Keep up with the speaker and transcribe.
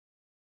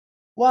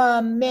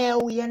1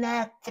 million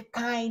acts of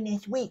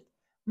kindness week.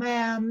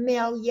 1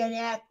 million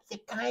acts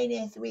of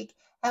kindness week.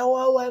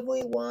 Hello,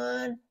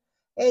 everyone.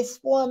 It's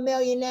 1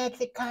 million acts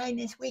of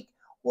kindness week.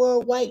 We're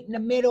right in the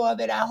middle of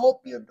it. I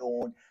hope you're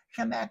doing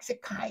some acts of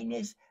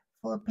kindness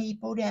for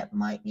people that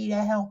might need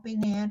a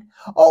helping hand.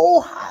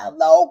 Oh,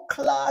 hello,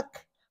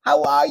 Cluck.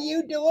 How are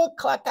you doing,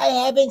 Cluck? I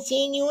haven't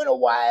seen you in a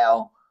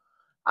while.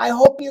 I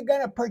hope you're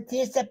going to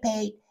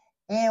participate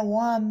in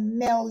 1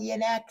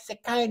 million acts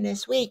of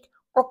kindness week.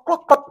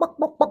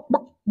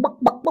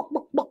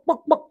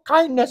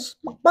 Kindness.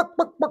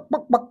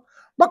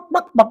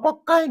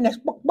 Kindness.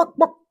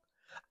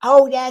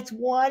 Oh, that's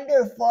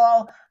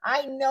wonderful.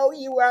 I know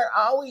you are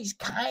always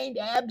kind,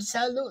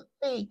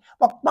 absolutely.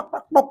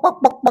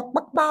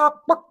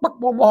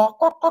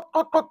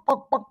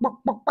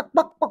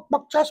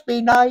 Just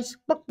be nice.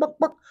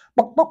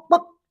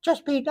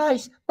 Just be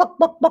nice.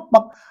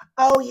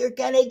 Oh, you're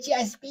gonna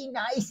just be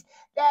nice.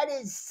 That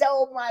is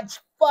so much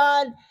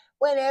fun.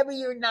 Whenever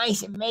you're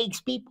nice, it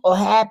makes people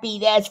happy.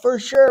 That's for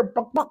sure.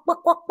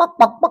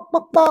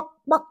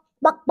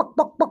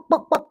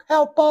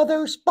 Help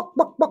others.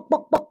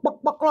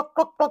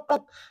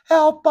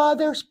 Help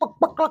others.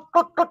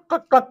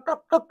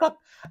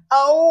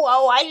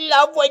 Oh, I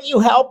love when you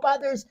help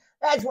others.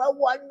 That's what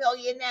 1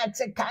 million acts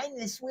of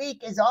kindness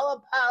week is all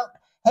about.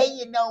 Hey,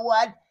 you know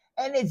what?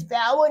 And it's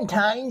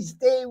Valentine's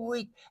Day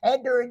week.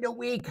 And during the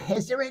week,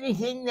 is there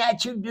anything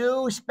that you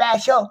do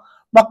special?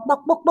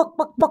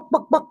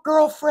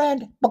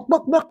 Girlfriend.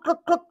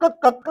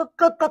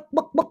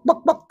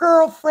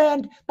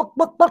 Girlfriend.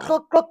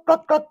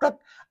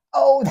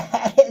 Oh,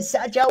 that is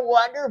such a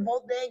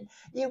wonderful thing.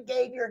 You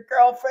gave your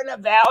girlfriend a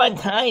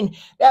Valentine.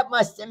 That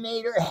must have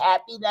made her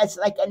happy. That's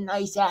like a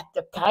nice act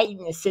of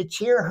kindness to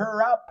cheer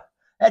her up.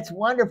 That's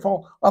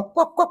wonderful.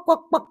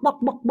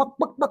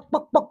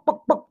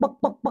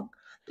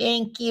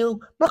 Thank you.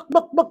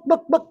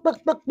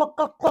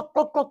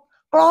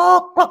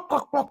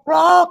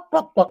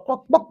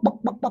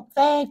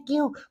 Thank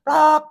you.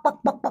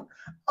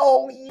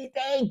 Oh,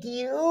 thank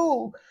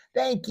you.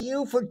 Thank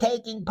you for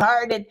taking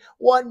part in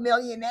 1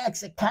 million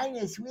acts of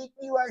kindness week.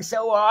 You are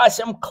so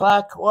awesome,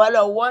 Cluck. What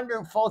a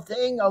wonderful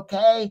thing,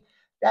 okay?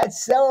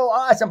 That's so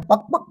awesome. Bye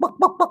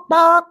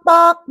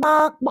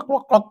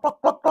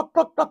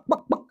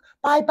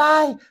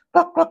bye.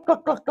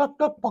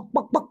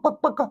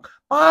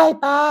 Bye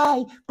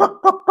bye.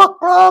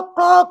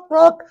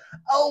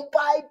 Oh,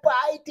 bye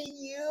bye to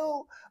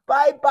you.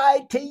 Bye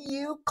bye to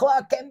you,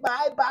 Cluck, and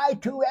bye bye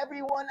to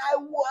everyone. I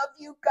love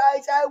you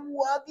guys. I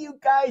love you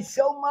guys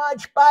so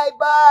much. Bye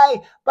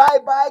bye. Bye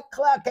bye,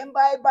 Cluck, and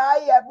bye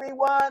bye,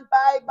 everyone.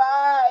 Bye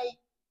bye.